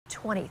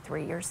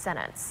23-year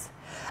sentence.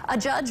 A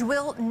judge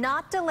will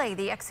not delay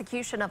the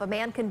execution of a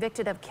man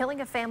convicted of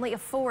killing a family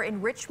of 4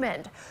 in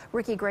Richmond.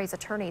 Ricky Gray's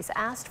attorneys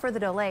asked for the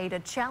delay to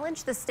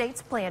challenge the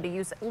state's plan to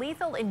use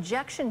lethal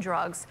injection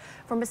drugs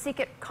from a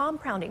secret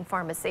compounding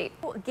pharmacy.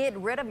 Get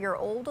rid of your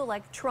old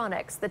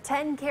electronics. The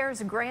 10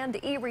 Cares Grand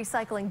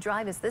E-Recycling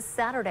Drive is this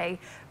Saturday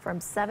from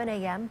 7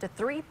 a.m. to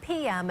 3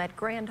 p.m. at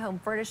Grand Home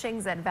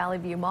Furnishings at Valley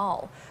View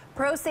Mall.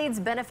 Proceeds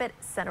benefit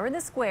Center in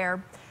the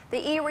Square. The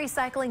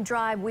E-Recycling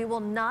Drive, we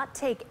will not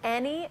take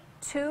any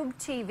tube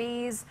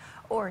TVs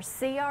or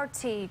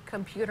CRT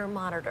computer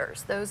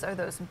monitors. Those are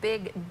those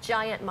big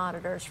giant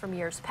monitors from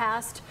years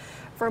past.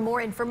 For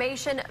more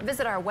information,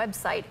 visit our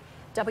website,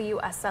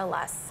 WSLS.com.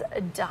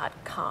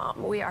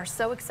 We are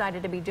so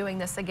excited to be doing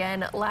this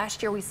again.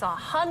 Last year we saw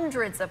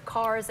hundreds of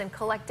cars and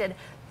collected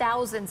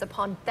thousands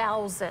upon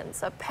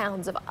thousands of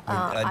pounds of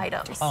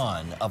items. A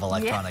ton of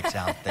electronics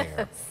out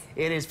there.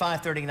 It is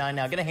 5:39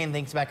 now. Going to hand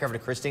things back over to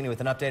Christina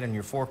with an update on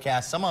your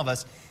forecast. Some of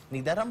us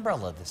need that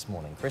umbrella this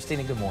morning.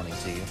 Christina, good morning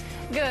to you.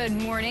 Good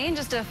morning.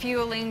 Just a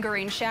few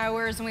lingering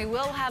showers, and we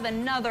will have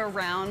another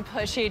round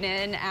pushing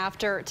in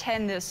after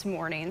 10 this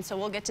morning. So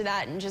we'll get to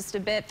that in just a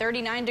bit.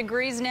 39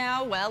 degrees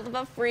now, well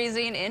above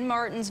freezing in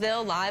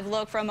Martinsville. Live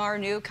look from our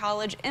new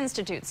College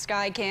Institute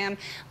Skycam.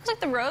 Looks like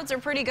the roads are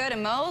pretty good,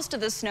 and most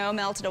of the snow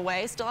melted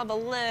away. Still have a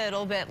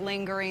little bit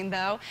lingering,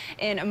 though,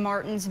 in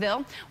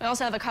Martinsville. We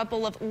also have a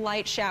couple of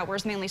light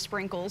showers, mainly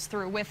sprinkles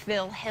through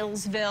Wytheville,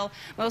 Hillsville.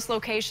 Most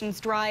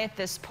locations dry at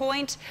this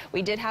point.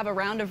 We did have a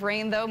round of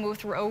rain, though, move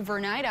through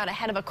overnight out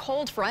ahead of a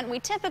cold front. We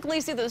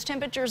typically see those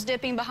temperatures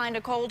dipping behind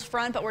a cold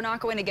front, but we're not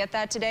going to get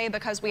that today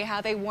because we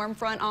have a warm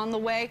front on the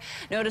way.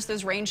 Notice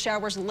those rain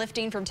showers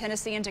lifting from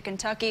Tennessee into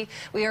Kentucky.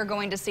 We are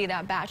going to see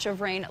that batch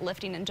of rain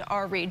lifting into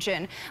our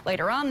region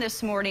later on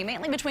this morning,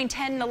 mainly between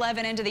 10 and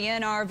 11 into the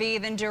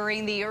NRV, then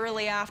during the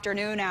early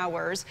afternoon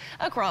hours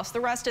across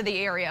the rest of the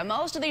area.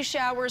 Most of these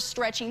showers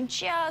stretching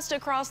just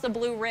across the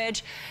Blue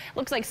Ridge.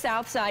 Looks like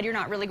south side, you're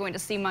not really going to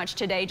see much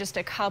today, just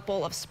a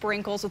couple of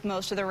sprinkles with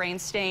most of the rain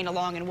staying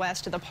along and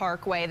west of the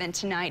Parkway. Then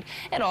tonight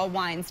it all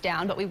winds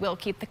down, but we will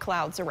keep the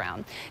clouds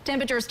around.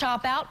 Temperatures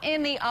top out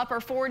in the upper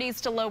 40s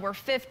to lower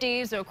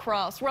 50s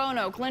across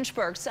Roanoke,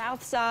 Lynchburg,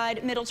 south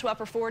side, middle to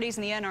upper 40s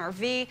in the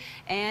NRV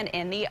and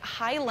in the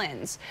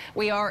Highlands.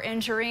 We are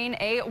entering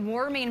a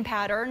warming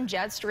pattern.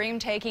 Jet stream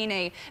taking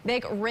a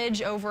big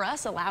ridge over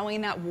us,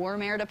 allowing that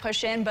warm air to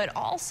push in, but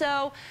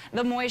also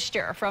the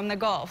moisture from the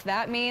Gulf.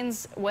 That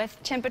means with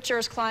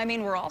temperatures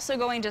climbing, we're also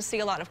going to see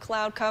a lot of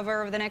cloud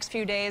cover over the next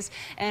few days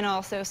and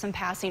also some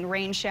passing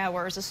rain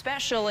showers,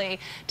 especially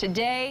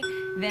today,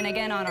 then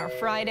again on our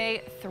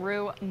Friday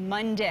through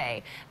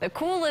Monday. The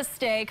coolest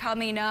day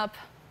coming up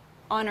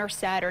on our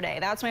Saturday.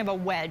 That's when we have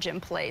a wedge in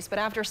place. But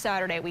after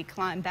Saturday, we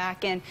climb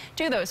back in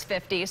to those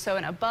 50s. So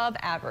an above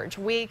average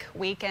week,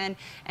 weekend,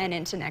 and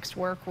into next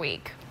work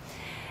week.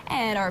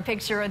 And our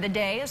picture of the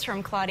day is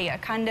from Claudia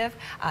Cundiff.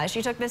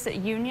 She took this at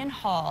Union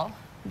Hall.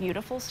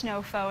 Beautiful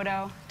snow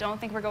photo. Don't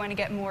think we're going to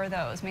get more of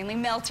those. Mainly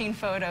melting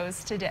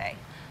photos today.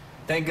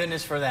 Thank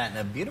goodness for that. And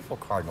a beautiful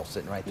cardinal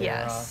sitting right there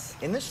yes.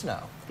 In the snow.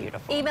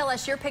 Beautiful. Email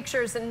us your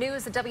pictures and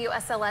news at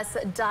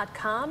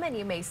WSLS.com, and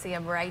you may see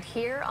them right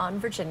here on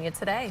Virginia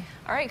Today.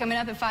 All right, coming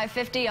up at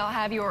 5:50, I'll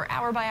have your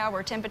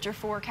hour-by-hour temperature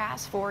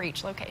forecast for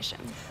each location.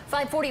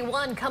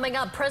 5:41 coming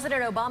up.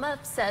 President Obama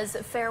says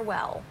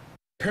farewell.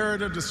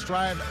 Imperative to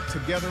strive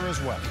together as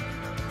well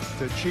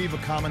to achieve a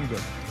common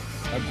good,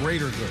 a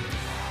greater good.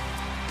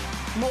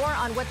 More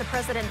on what the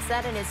president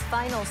said in his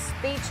final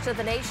speech to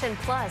the nation,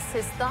 plus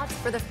his thoughts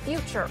for the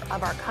future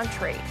of our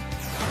country.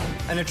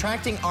 And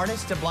attracting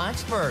artists to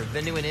Blacksburg,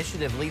 the new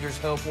initiative leaders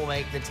hope will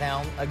make the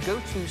town a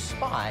go-to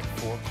spot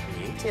for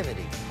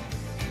creativity.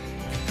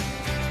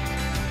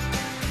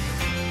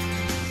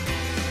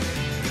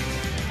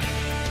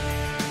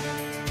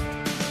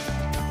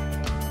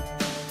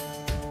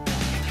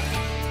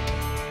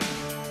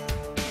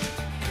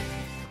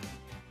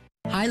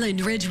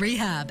 Highland Ridge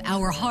Rehab.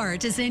 Our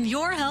heart is in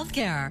your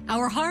healthcare.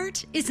 Our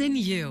heart is in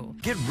you.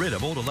 Get rid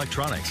of old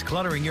electronics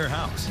cluttering your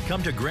house.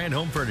 Come to Grand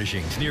Home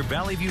Furnishings near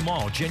Valley View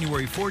Mall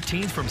January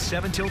 14th from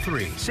 7 till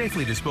 3.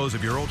 Safely dispose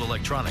of your old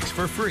electronics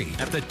for free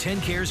at the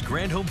 10 Cares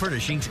Grand Home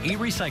Furnishings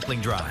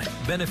E-Recycling Drive,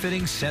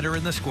 benefiting Center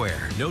in the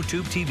Square. No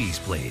tube TVs,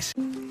 please.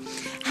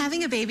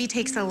 Having a baby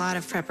takes a lot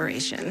of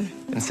preparation.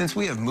 And since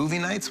we have movie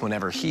nights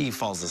whenever he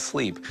falls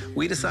asleep,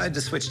 we decided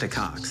to switch to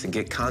Cox and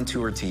get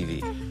Contour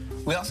TV.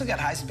 We also got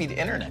high-speed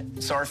internet,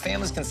 so our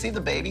families can see the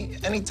baby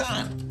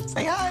anytime.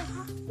 Say hi.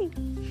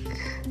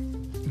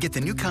 Get the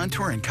new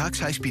Contour and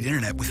Cox high-speed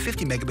internet with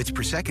 50 megabits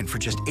per second for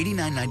just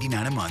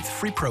 $89.99 a month.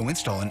 Free Pro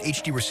install and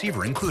HD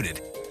receiver included.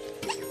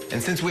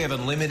 And since we have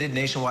unlimited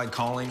nationwide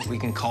calling, we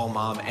can call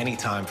Mom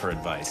anytime for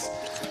advice.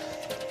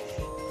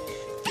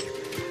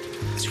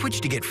 Switch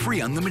to get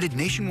free unlimited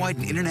nationwide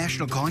and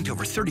international calling to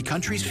over 30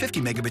 countries, 50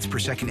 megabits per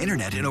second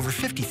internet, and over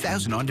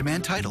 50,000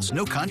 on-demand titles.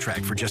 No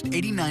contract for just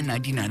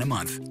 $89.99 a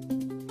month.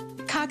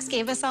 Cox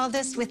gave us all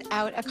this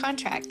without a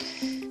contract,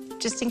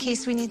 just in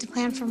case we need to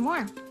plan for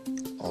more.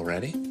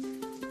 Already?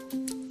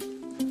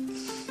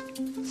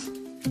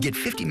 Get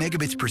 50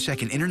 megabits per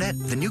second internet,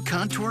 the new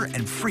Contour,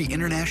 and free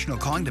international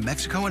calling to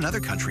Mexico and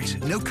other countries.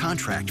 No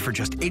contract for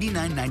just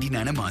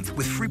 $89.99 a month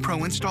with free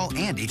Pro install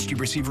and HD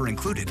receiver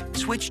included.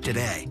 Switch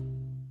today.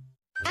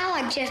 I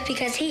like Jeff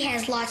because he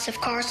has lots of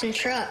cars and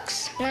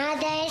trucks. My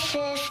dad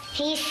says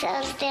he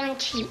sells them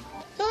cheap.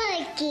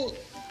 Like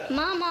it.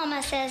 My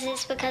mama says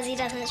it's because he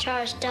doesn't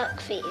charge duck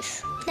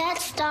fees.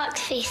 That's duck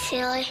fees,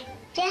 silly.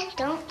 Just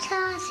don't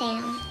charge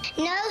him.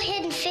 No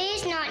hidden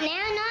fees, not now,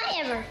 not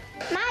ever.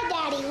 My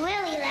daddy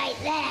really like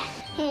that.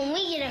 When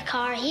we get a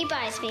car, he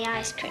buys me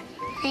ice cream.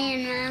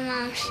 And my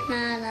mom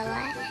smiles a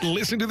lot.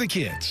 Listen to the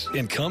kids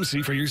and come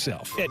see for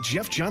yourself at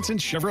Jeff Johnson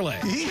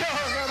Chevrolet. You're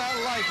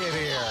gonna like it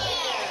here.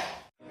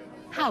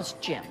 How's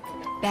Jim?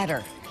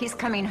 Better. He's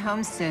coming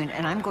home soon,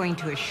 and I'm going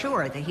to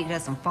assure that he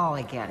doesn't fall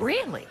again.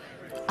 Really?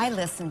 I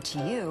listened to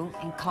you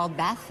and called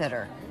Bath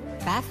Fitter.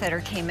 Bath Fitter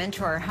came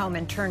into our home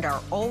and turned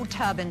our old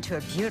tub into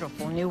a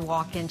beautiful new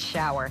walk-in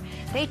shower.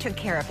 They took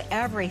care of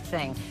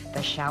everything,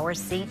 the shower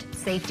seat,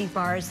 safety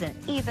bars, and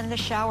even the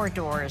shower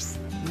doors.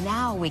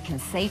 Now we can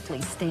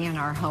safely stay in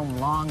our home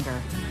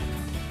longer.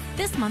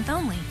 This month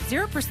only,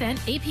 0%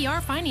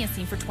 APR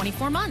financing for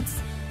 24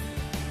 months.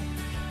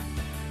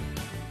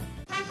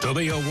 To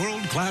be a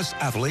world-class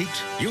athlete,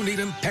 you need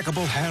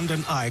impeccable hand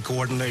and eye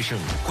coordination,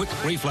 quick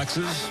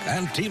reflexes,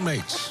 and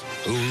teammates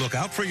who look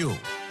out for you.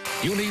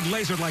 You need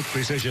laser-like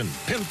precision,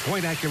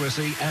 pinpoint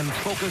accuracy, and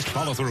focused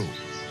follow-through.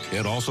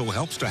 It also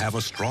helps to have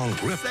a strong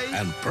grip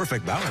and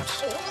perfect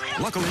balance.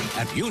 Luckily,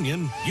 at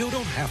Union, you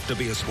don't have to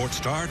be a sports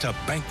star to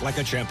bank like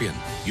a champion.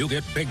 You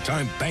get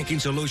big-time banking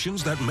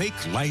solutions that make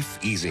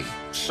life easy.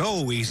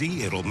 So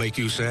easy, it'll make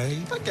you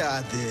say, I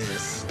got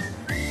this.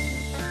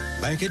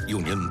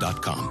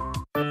 Bankatunion.com.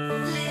 Come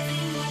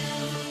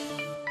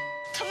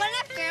on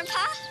up,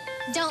 Grandpa.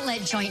 Don't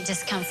let joint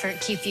discomfort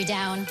keep you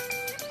down.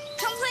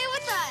 Come play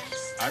with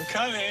us. I'm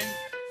coming.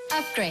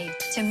 Upgrade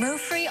to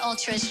Move Free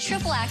Ultra's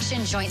triple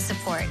action joint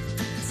support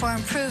for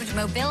improved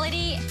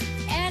mobility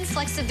and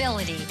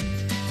flexibility.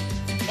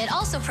 It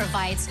also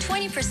provides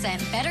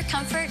 20% better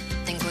comfort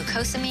than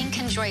glucosamine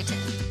chondroitin,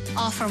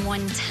 all from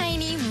one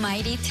tiny,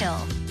 mighty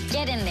pill.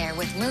 Get in there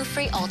with Move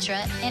Free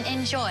Ultra and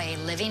enjoy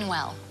living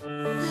well.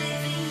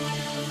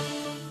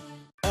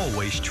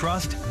 Always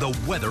trust the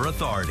Weather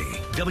Authority.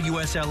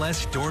 WSLS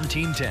Storm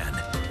Team 10.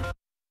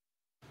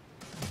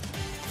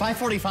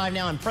 5:45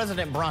 now, and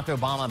President Barack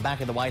Obama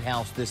back at the White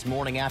House this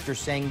morning after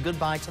saying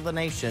goodbye to the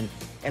nation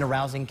in a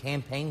rousing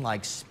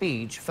campaign-like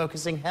speech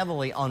focusing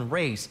heavily on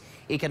race,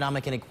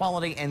 economic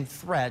inequality, and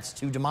threats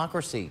to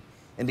democracy.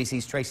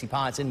 NBC's Tracy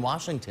Potts in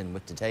Washington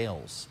with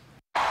details.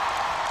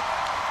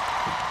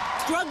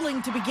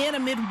 Struggling to begin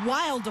amid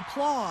wild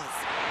applause.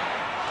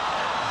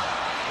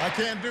 I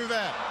can't do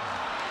that.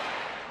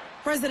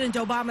 President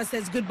Obama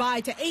says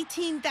goodbye to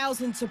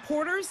 18,000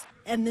 supporters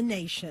and the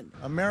nation.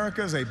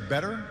 America is a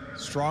better,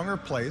 stronger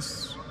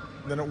place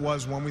than it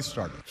was when we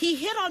started. He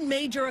hit on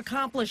major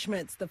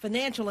accomplishments, the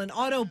financial and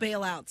auto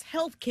bailouts,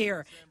 health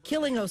care,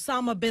 killing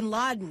Osama bin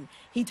Laden.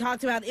 He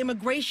talked about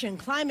immigration,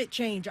 climate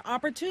change,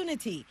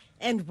 opportunity,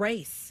 and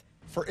race.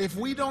 For if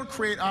we don't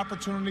create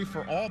opportunity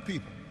for all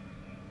people,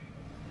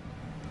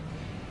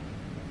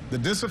 the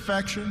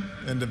disaffection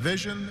and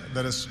division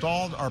that has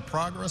stalled our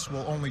progress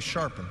will only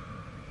sharpen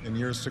in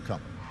years to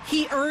come.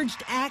 He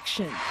urged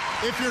action.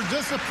 If you're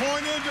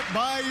disappointed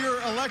by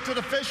your elected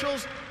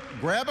officials,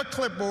 grab a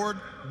clipboard,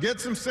 get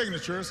some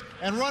signatures,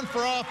 and run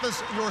for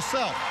office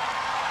yourself.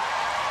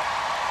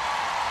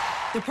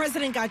 The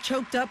president got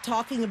choked up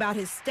talking about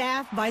his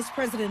staff, Vice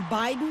President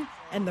Biden,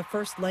 and the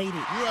First Lady.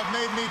 You have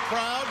made me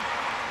proud,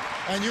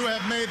 and you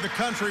have made the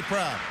country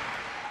proud.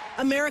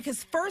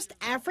 America's first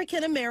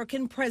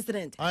African-American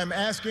president. I'm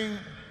asking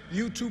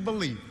you to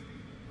believe,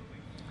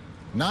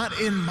 not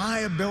in my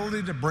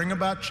ability to bring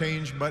about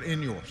change, but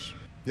in yours.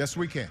 Yes,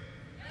 we can.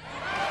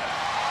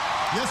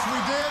 Yes, we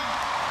did.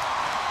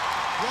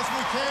 Yes,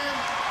 we can.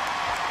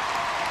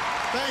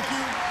 Thank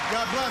you.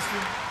 God bless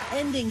you.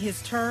 Ending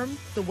his term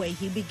the way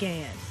he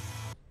began.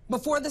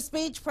 Before the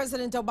speech,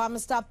 President Obama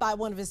stopped by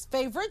one of his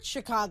favorite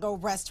Chicago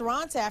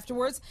restaurants.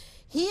 Afterwards,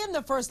 he and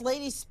the First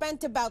Lady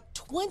spent about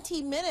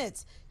 20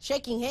 minutes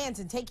shaking hands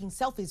and taking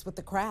selfies with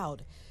the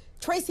crowd.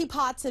 Tracy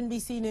Potts,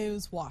 NBC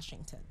News,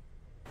 Washington.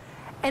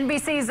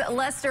 NBC's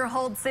Lester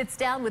Holt sits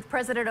down with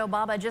President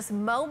Obama just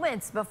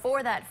moments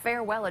before that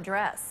farewell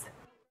address.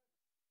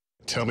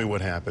 Tell me what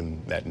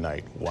happened that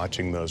night,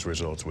 watching those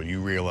results, when you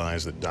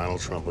realized that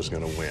Donald Trump was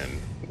going to win.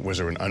 Was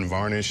there an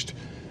unvarnished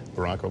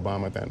Barack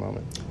Obama at that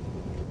moment?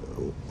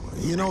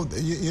 You know,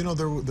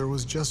 there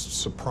was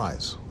just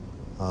surprise.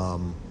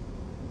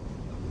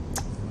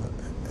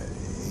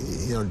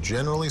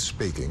 Generally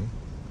speaking,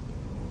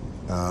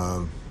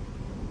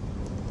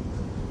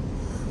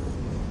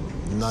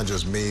 not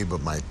just me,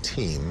 but my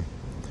team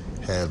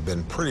have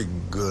been pretty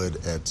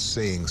good at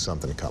seeing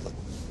something coming.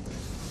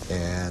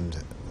 And,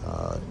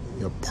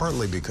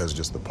 partly because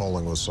just the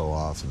polling was so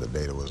off and the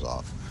data was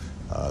off,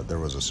 there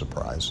was a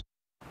surprise.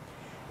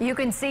 You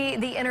can see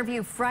the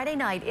interview Friday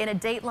night in a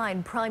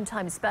Dateline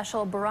primetime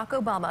special, Barack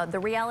Obama, The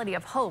Reality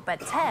of Hope at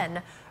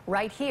 10,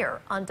 right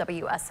here on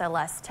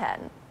WSLS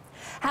 10.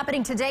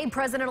 Happening today,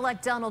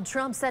 President-elect Donald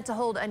Trump set to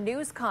hold a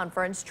news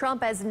conference.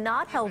 Trump has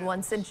not held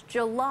one since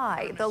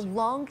July, the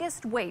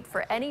longest wait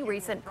for any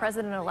recent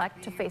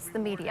president-elect to face the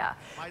media.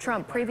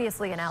 Trump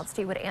previously announced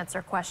he would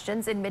answer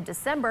questions in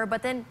mid-December,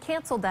 but then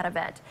canceled that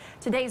event.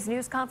 Today's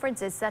news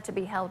conference is set to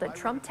be held at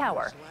Trump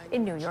Tower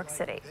in New York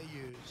City.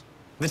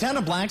 The town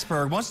of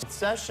Blacksburg wants to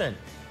session.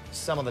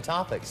 Some of the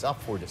topics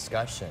up for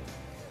discussion.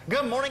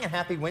 Good morning and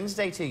happy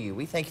Wednesday to you.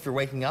 We thank you for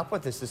waking up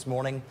with us this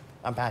morning.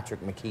 I'm Patrick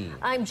McKee.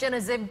 I'm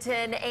Jenna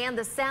Zibton, and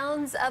the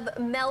sounds of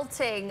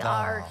melting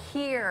are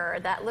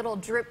here. That little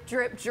drip,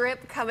 drip,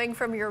 drip coming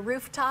from your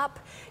rooftop.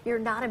 You're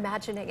not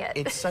imagining it.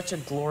 It's such a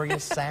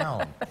glorious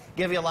sound.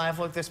 Give you a live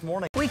look this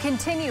morning. We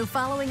continue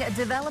following a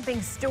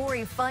developing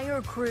story.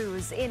 Fire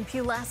crews in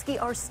Pulaski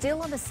are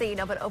still on the scene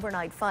of an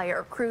overnight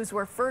fire. Crews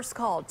were first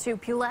called to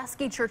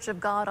Pulaski Church of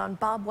God on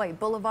Bobway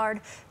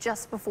Boulevard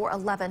just before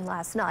 11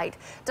 last night.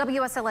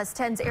 WSLS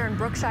 10's Aaron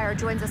Brookshire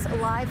joins us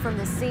live from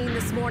the scene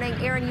this morning.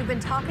 Aaron, you've been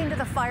talking to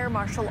the fire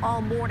marshal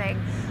all morning.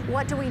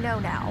 What do we know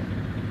now?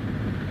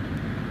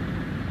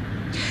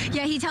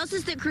 Yeah, he tells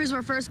us that crews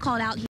were first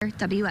called out here,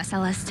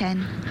 WSLS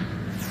 10.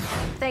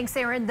 Thanks,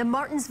 Aaron. The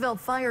Martinsville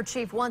fire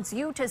chief wants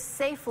you to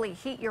safely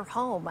heat your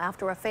home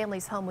after a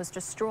family's home was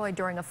destroyed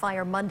during a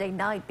fire Monday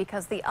night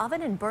because the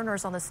oven and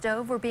burners on the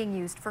stove were being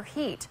used for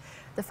heat.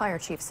 The fire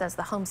chief says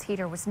the home's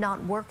heater was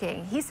not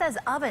working. He says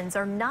ovens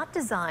are not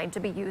designed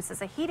to be used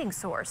as a heating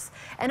source,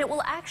 and it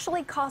will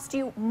actually cost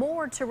you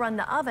more to run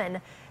the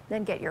oven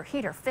than get your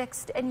heater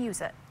fixed and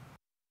use it.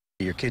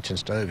 Your kitchen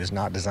stove is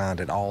not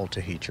designed at all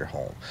to heat your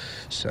home.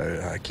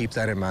 So keep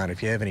that in mind.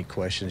 If you have any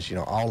questions,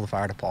 all the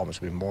fire departments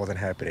will be more than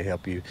happy to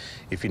help you.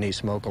 If you need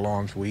smoke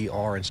alarms, we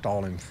are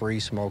installing free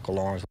smoke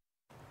alarms.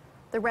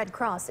 The Red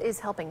Cross is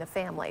helping the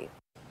family.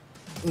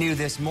 New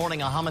this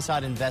morning, a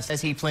homicide investigator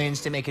says he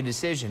plans to make a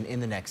decision in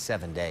the next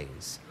 7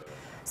 days.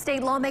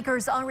 State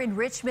lawmakers are in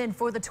Richmond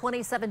for the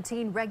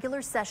 2017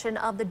 regular session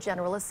of the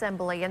General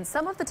Assembly, and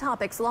some of the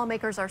topics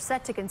lawmakers are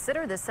set to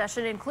consider this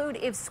session include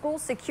if school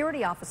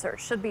security officers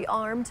should be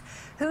armed,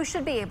 who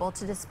should be able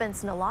to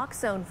dispense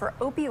naloxone for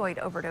opioid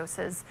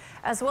overdoses,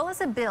 as well as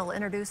a bill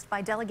introduced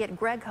by Delegate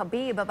Greg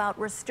Habib about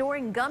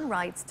restoring gun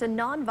rights to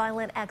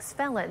nonviolent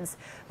ex-felons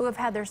who have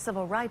had their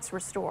civil rights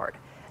restored.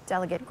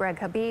 Delegate Greg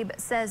Habib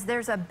says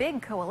there's a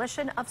big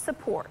coalition of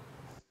support.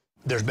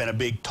 There's been a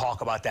big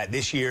talk about that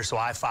this year, so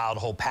I filed a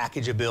whole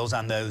package of bills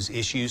on those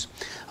issues.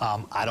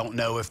 I don't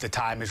know if the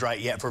time is right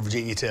yet for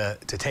Virginia to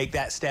take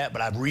that step,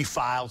 but I've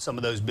refiled some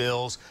of those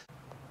bills.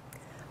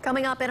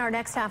 Coming up in our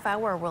next half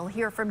hour, we'll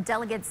hear from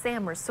Delegate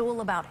Sam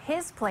Rasool about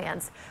his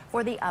plans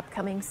for the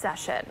upcoming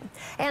session.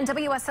 And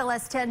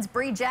WSLS 10's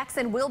Bree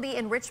Jackson will be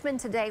in Richmond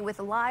today with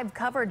live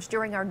coverage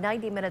during our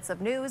 90 minutes of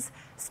news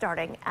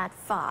starting at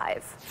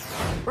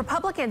 5.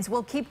 Republicans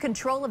will keep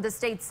control of the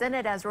state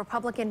Senate as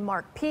Republican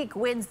Mark Peake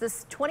wins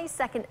this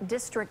 22nd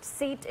district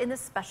seat in the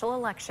special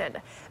election.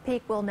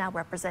 Peake will now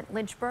represent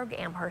Lynchburg,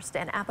 Amherst,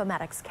 and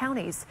Appomattox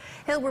counties.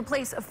 He'll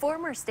replace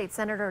former state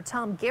Senator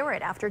Tom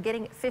Garrett after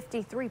getting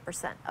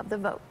 53% of the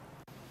vote.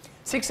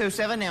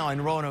 6:07 now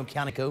in Roanoke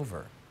County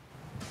over.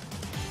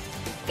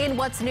 In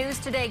what's news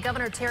today,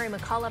 Governor Terry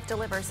McAuliffe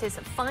delivers his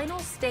final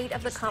State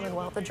of the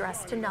Commonwealth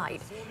address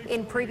tonight.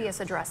 In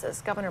previous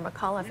addresses, Governor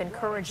McAuliffe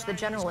encouraged the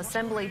General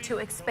Assembly to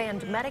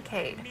expand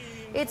Medicaid.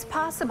 It's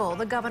possible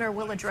the governor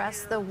will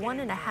address the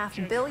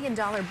 $1.5 billion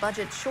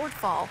budget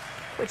shortfall,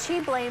 which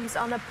he blames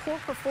on the poor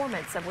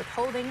performance of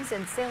withholdings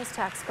and sales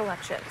tax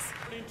collections.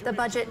 The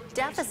budget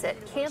deficit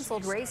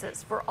canceled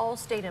raises for all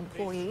state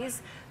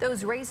employees.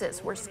 Those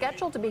raises were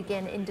scheduled to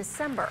begin in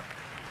December.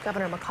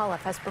 Governor McAuliffe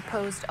has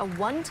proposed a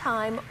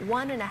one-time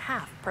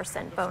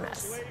 1.5%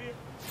 bonus.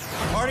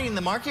 Party in the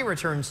Market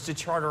returns to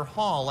Charter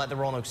Hall at the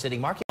Roanoke City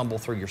Market. Fumble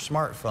through your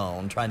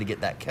smartphone trying to get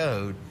that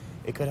code.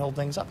 It could hold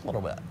things up a little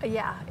bit.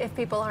 Yeah, if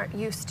people aren't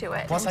used to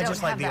it. Plus, I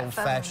just like the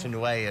old-fashioned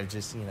way of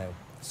just,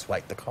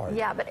 swipe the card.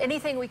 Yeah, but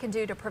anything we can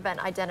do to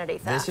prevent identity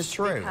theft. This is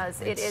true.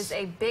 Because it is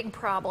a big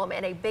problem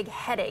and a big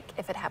headache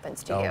if it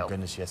happens to you. Oh,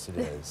 goodness, yes, it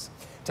is.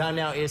 Time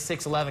now is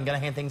 6:11. Going to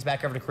hand things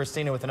back over to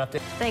Christina with an update.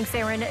 Thanks,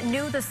 Aaron.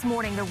 New this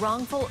morning, the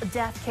wrongful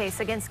death case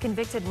against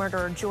convicted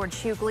murderer George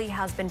Hughley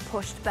has been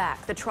pushed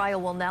back. The trial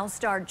will now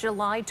start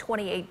July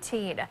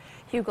 2018.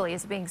 Hughley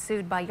is being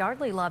sued by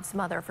Yardley Love's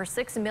mother for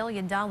 $6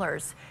 million.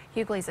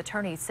 Hughley's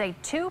attorneys say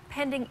 2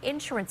 pending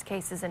insurance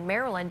cases in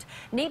Maryland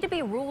need to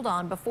be ruled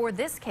on before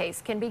this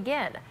case can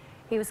begin.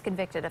 He was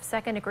convicted of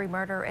second-degree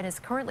murder and is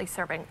currently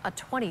serving a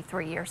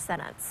 23-year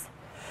sentence.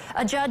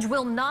 A judge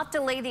will not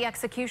delay the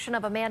execution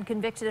of a man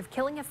convicted of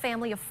killing a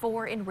family of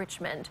 4 in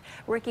Richmond.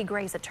 Ricky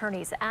Gray's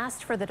attorneys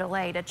asked for the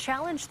delay to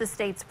challenge the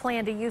state's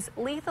plan to use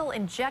lethal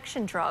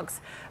injection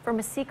drugs from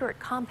a secret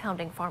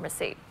compounding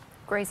pharmacy.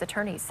 Gray's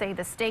attorneys say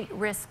the state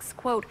risks,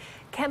 quote,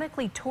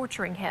 chemically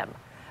torturing him.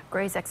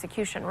 Gray's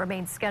execution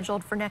remains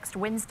scheduled for next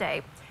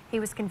Wednesday. He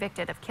was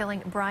convicted of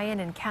killing Brian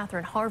and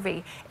Catherine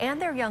Harvey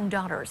and their young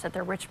daughters at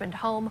their Richmond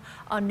home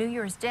on New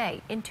Year's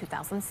Day in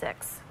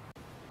 2006.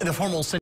 The formal